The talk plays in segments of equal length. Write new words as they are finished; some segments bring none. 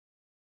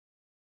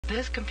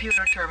This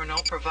computer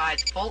terminal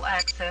provides full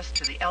access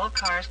to the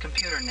L-Cars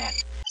computer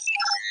net.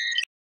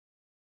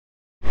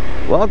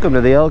 Welcome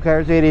to the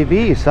L-Cars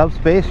ADV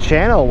Subspace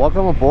channel.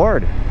 Welcome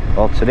aboard.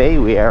 Well, today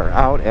we are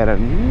out at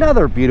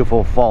another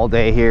beautiful fall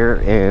day here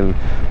in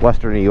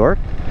western New York,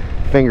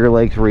 Finger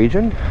Lakes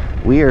region.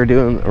 We are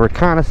doing a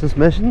reconnaissance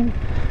mission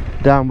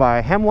down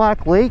by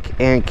Hemlock Lake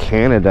and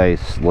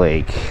Canadice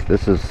Lake.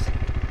 This is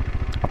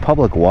a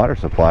public water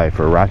supply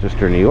for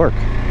Rochester, New York.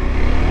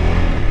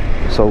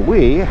 So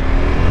we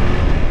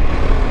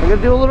are going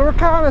to do a little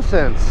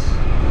reconnaissance.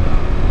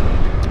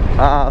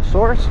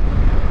 Source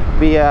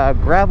via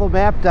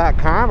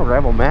gravelmap.com or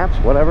gravel maps,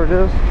 whatever it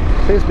is.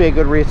 Seems to be a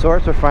good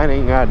resource for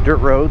finding dirt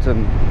roads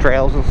and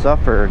trails and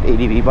stuff for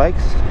ADV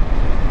bikes.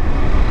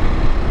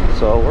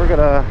 So we're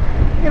gonna,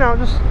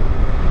 just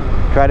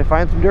try to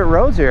find some dirt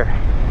roads here.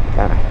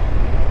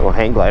 Little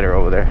hang glider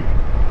over there.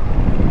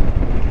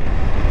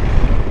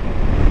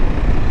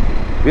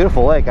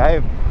 Beautiful lake.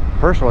 I've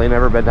personally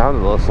never been down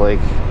to this lake,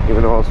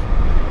 even though it's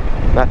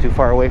not too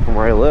far away from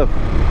where I live.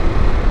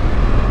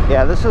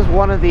 Yeah, this is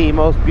one of the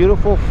most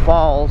beautiful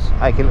falls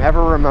I can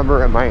ever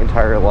remember in my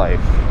entire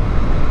life.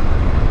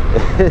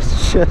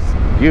 It's just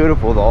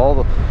beautiful.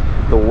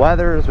 The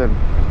weather has been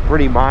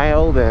pretty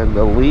mild and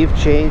the leaf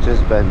change has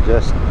been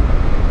just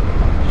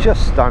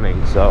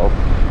stunning. So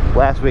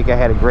last week I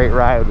had a great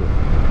ride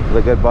with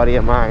a good buddy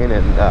of mine,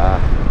 and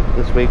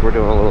this week we're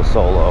doing a little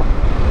solo.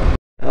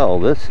 Oh,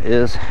 this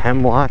is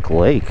Hemlock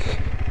Lake,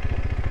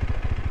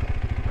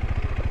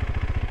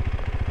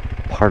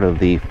 part of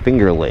the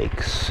Finger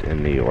Lakes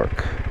in New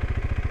York.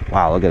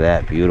 Wow, look at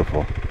that,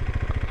 beautiful.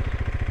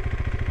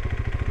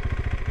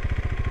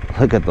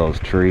 Look at those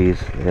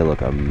trees, they look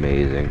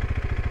amazing.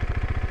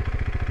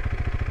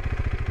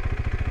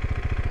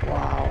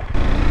 Wow,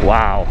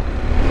 wow,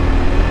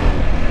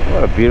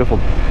 what a beautiful,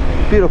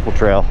 beautiful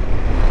trail.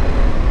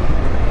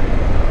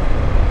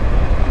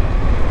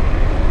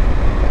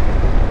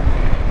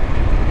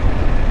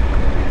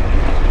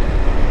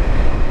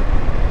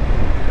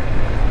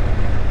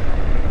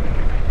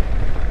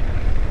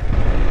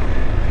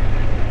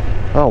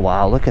 Oh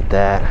wow, look at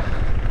that.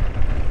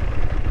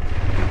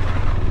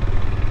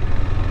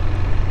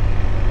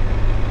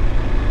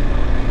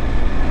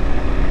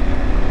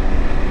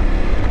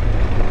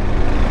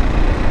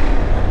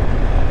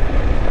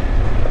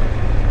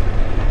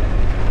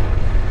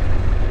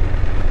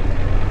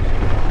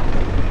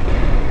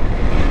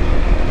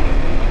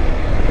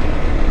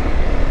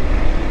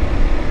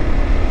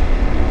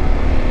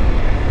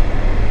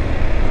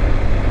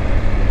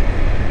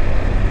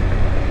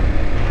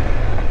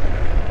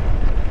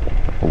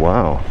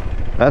 Wow,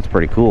 that's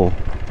pretty cool.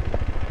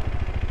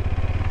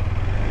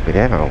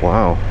 Yeah,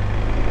 wow.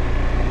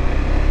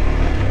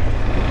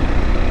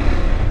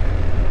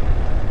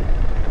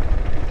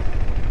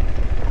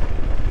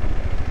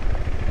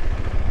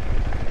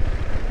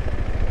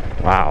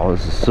 Wow,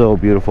 this is so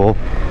beautiful.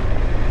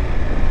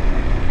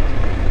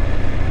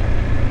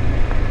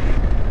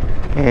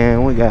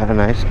 And we got a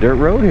nice dirt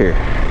road here.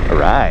 All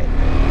right,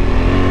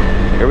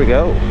 here we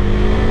go.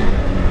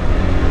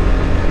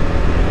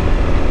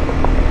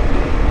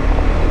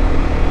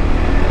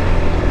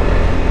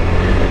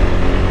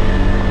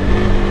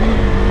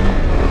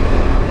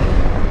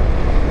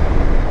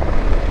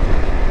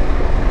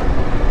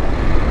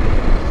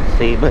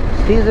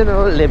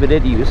 Seasonal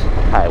limited use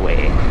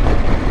highway.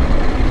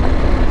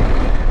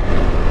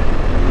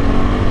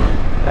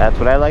 That's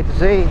what I like to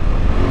see.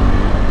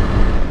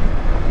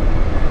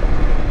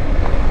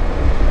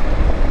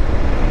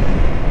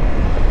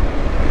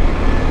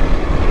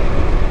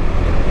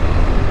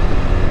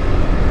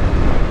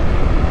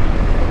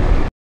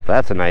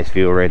 That's a nice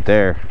view right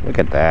there. Look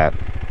at that.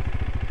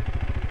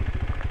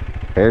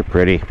 Very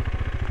pretty.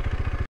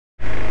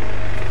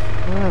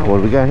 What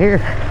do we got here?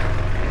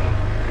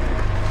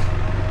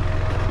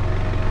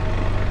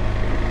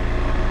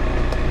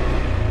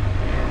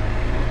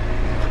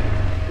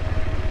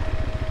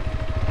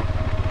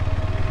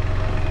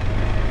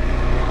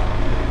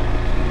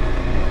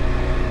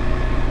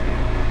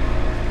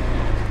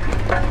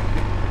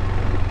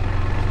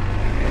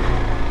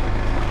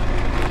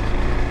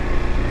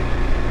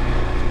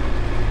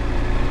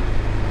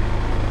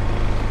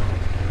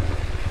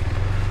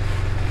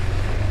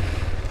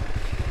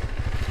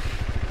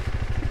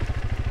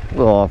 A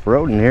little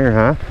off-roading here,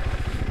 huh?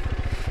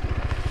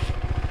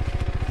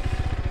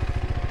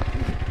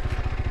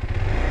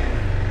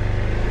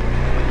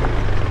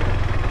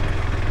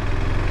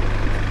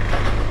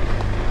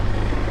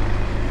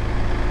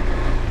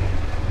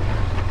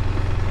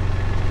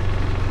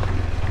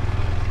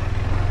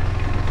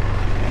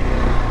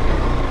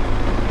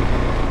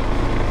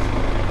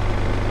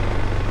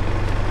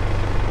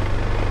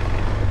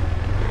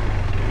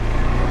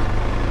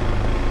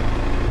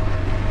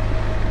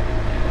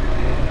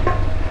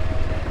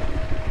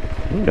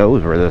 Who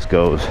knows where this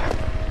goes?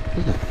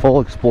 This is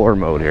full explore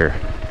mode here.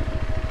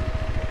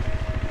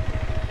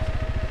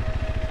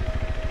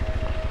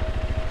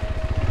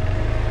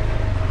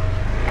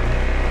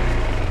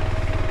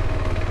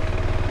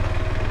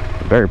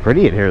 Very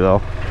pretty in here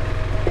though.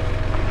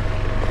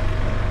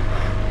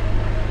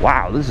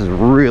 Wow, this is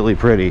really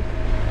pretty.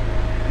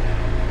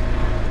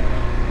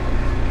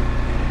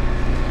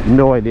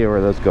 No idea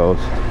where this goes.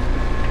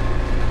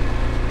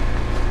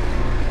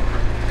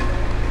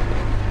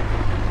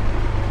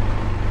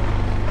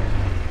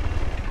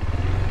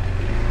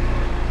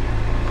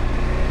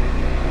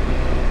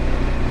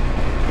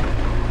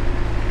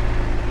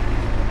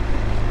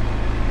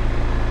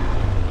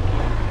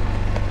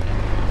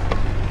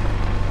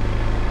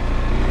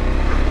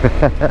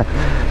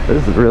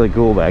 This is really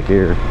cool back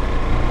here.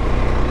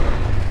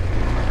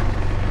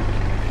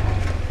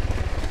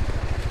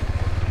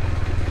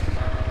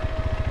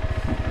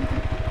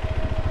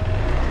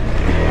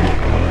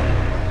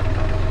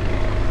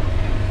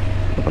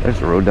 Oh, there's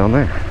the road down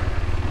there.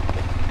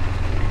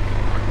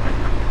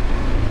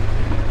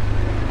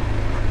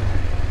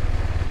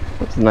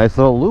 That's a nice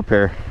little loop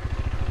here.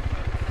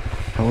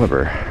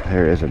 However,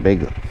 there is a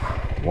big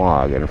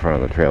log in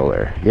front of the trail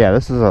there. Yeah,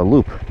 this is a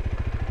loop.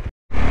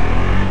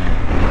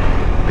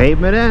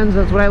 Pavement ends,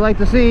 that's what I like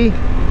to see.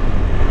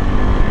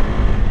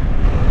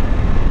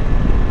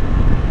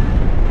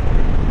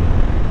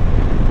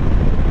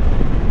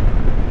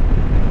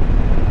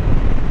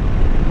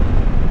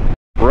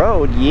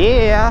 Road,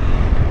 yeah.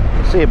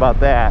 We'll see about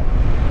that.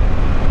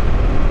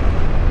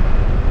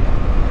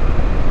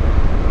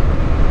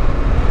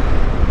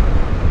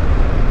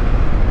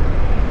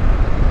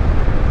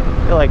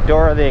 I feel like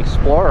Dora the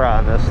Explorer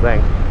on this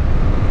thing.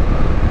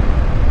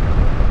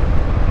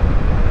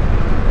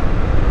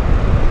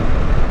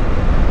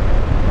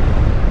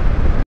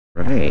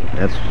 Right,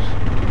 that's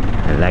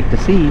what I like to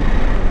see.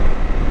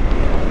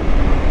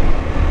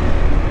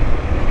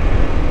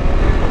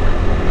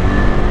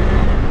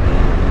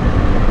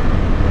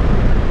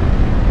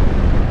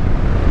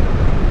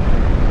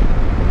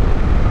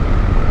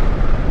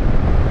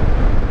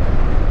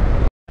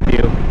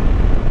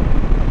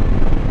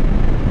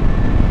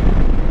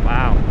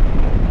 Wow.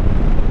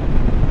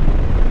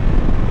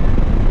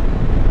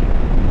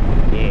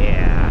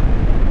 Yeah.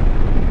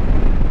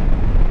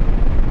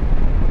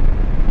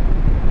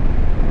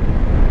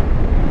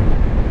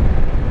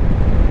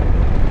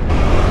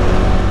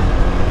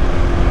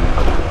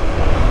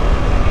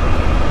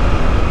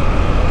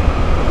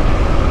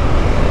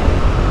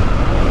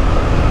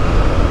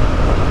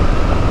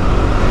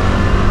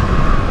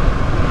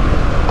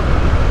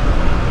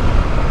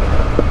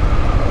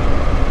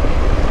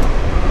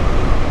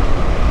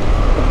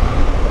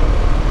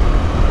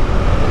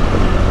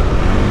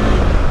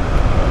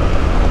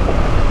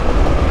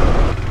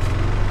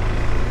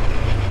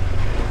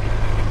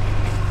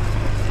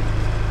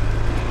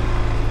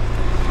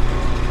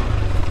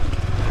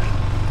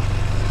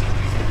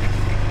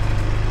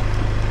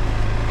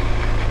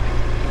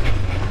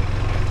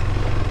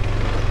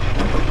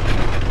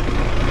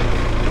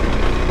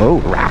 Oh,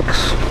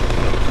 rocks.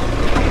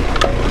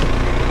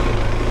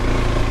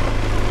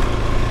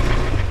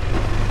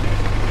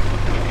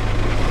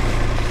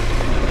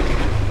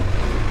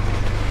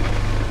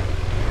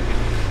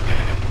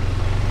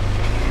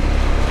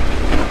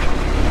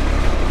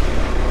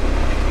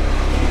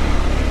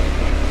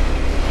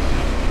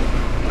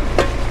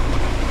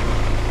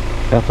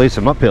 Definitely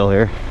some uphill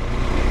here.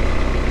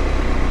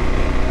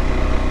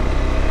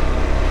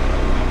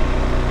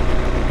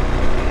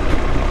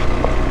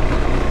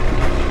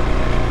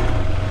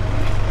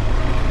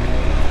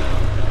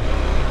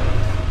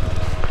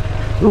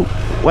 Ooh,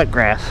 wet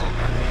grass.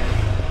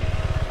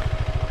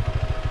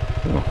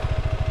 Oh.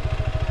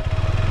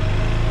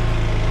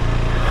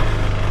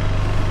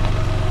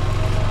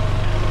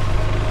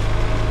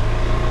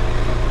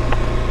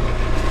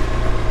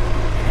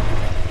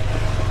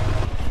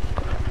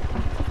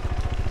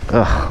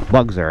 Ugh,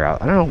 bugs are out.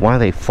 I don't know why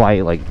they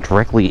fly like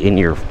directly in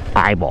your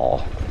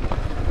eyeball.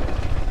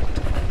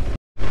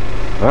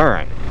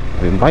 Alright,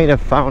 we might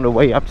have found a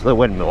way up to the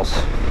windmills.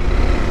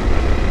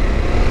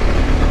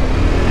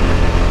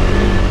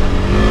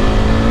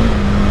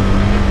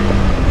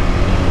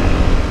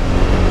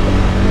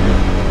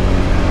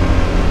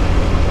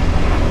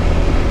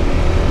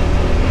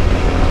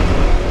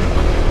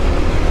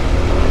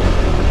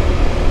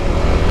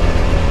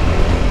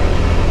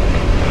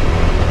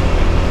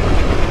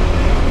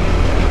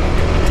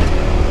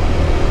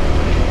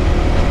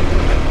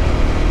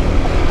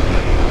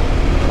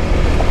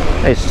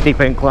 Nice steep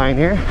incline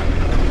here.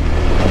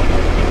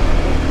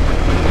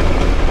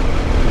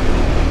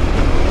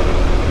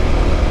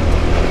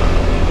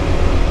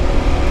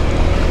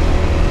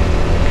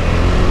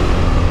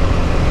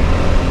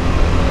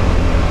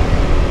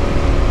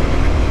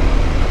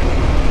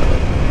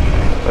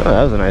 Oh,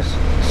 that was a nice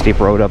steep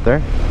road up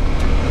there.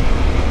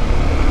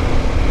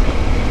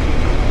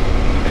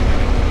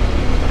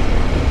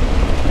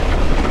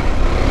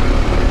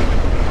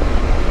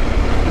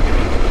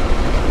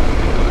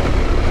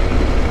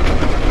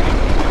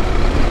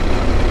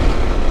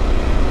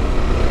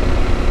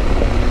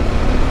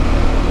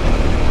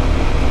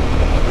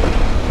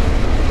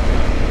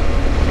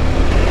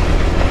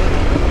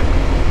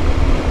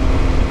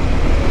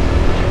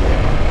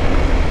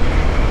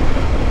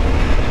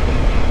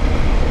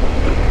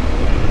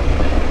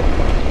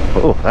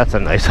 Oh, that's a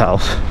nice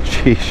house.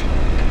 Sheesh.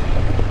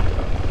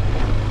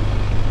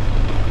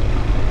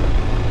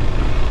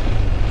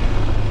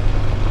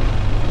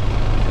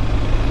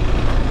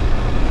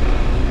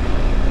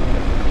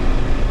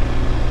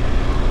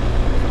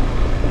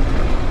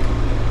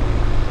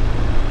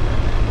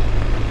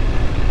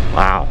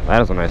 Wow,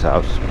 that is a nice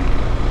house.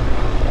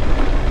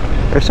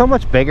 They're so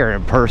much bigger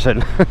in person.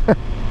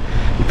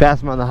 You pass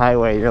them on the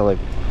highway, you're like,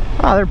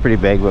 oh, they're pretty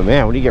big, but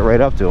man, when you get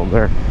right up to them,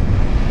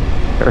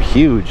 they're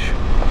huge.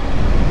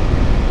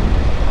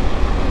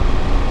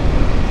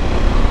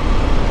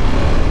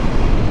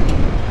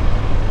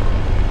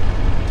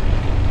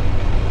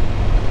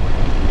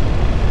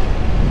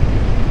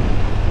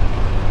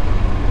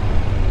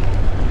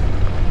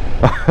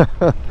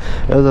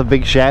 That was a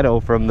big shadow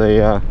from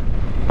the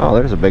oh,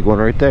 there's a big one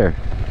right there.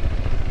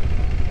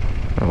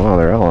 Oh wow,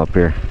 they're all up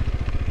here.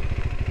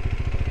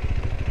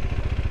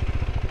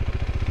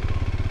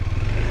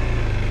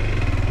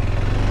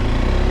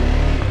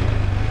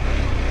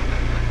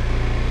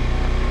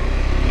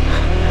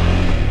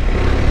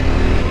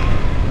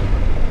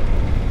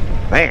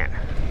 Man,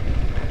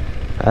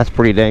 that's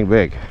pretty dang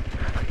big.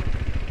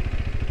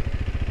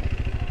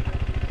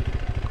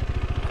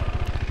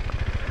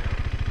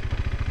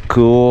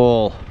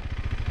 Cool.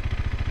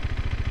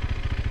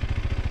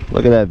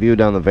 Look at that view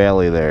down the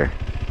valley there.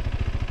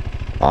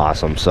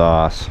 Awesome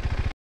sauce.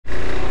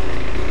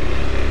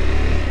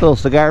 Little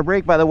cigar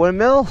break by the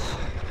windmill.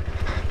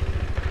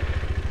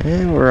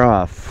 And we're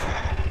off.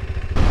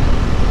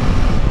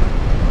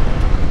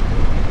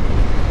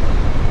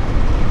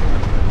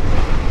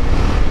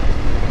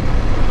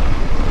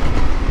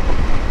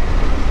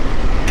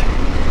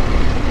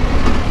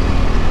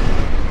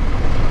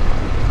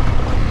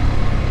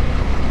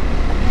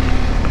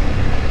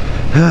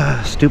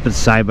 Stupid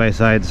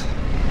side-by-sides.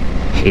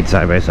 Hate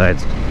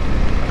side-by-sides.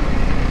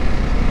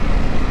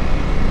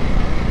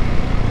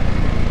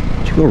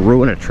 You go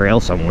ruin a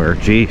trail somewhere,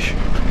 geesh.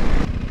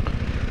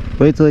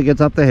 Wait till he gets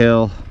up the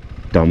hill.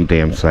 Dumb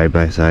damn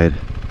side-by-side.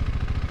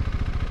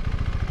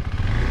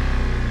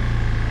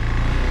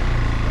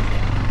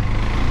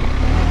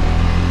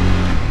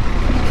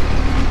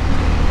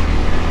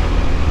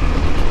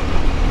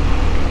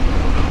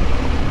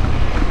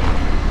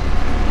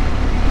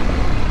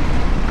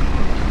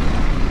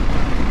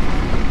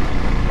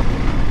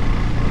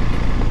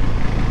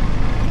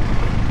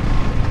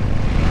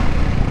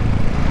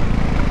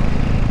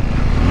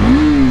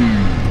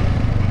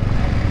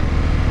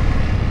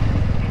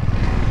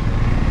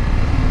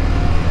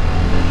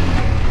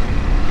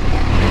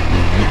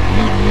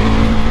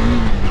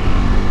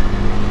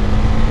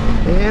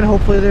 And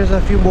hopefully there's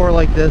a few more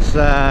like this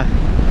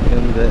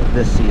in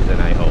this season,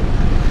 I hope.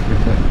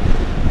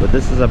 But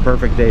this is a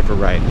perfect day for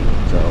riding.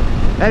 So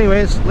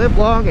anyways, live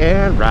long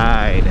and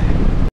ride.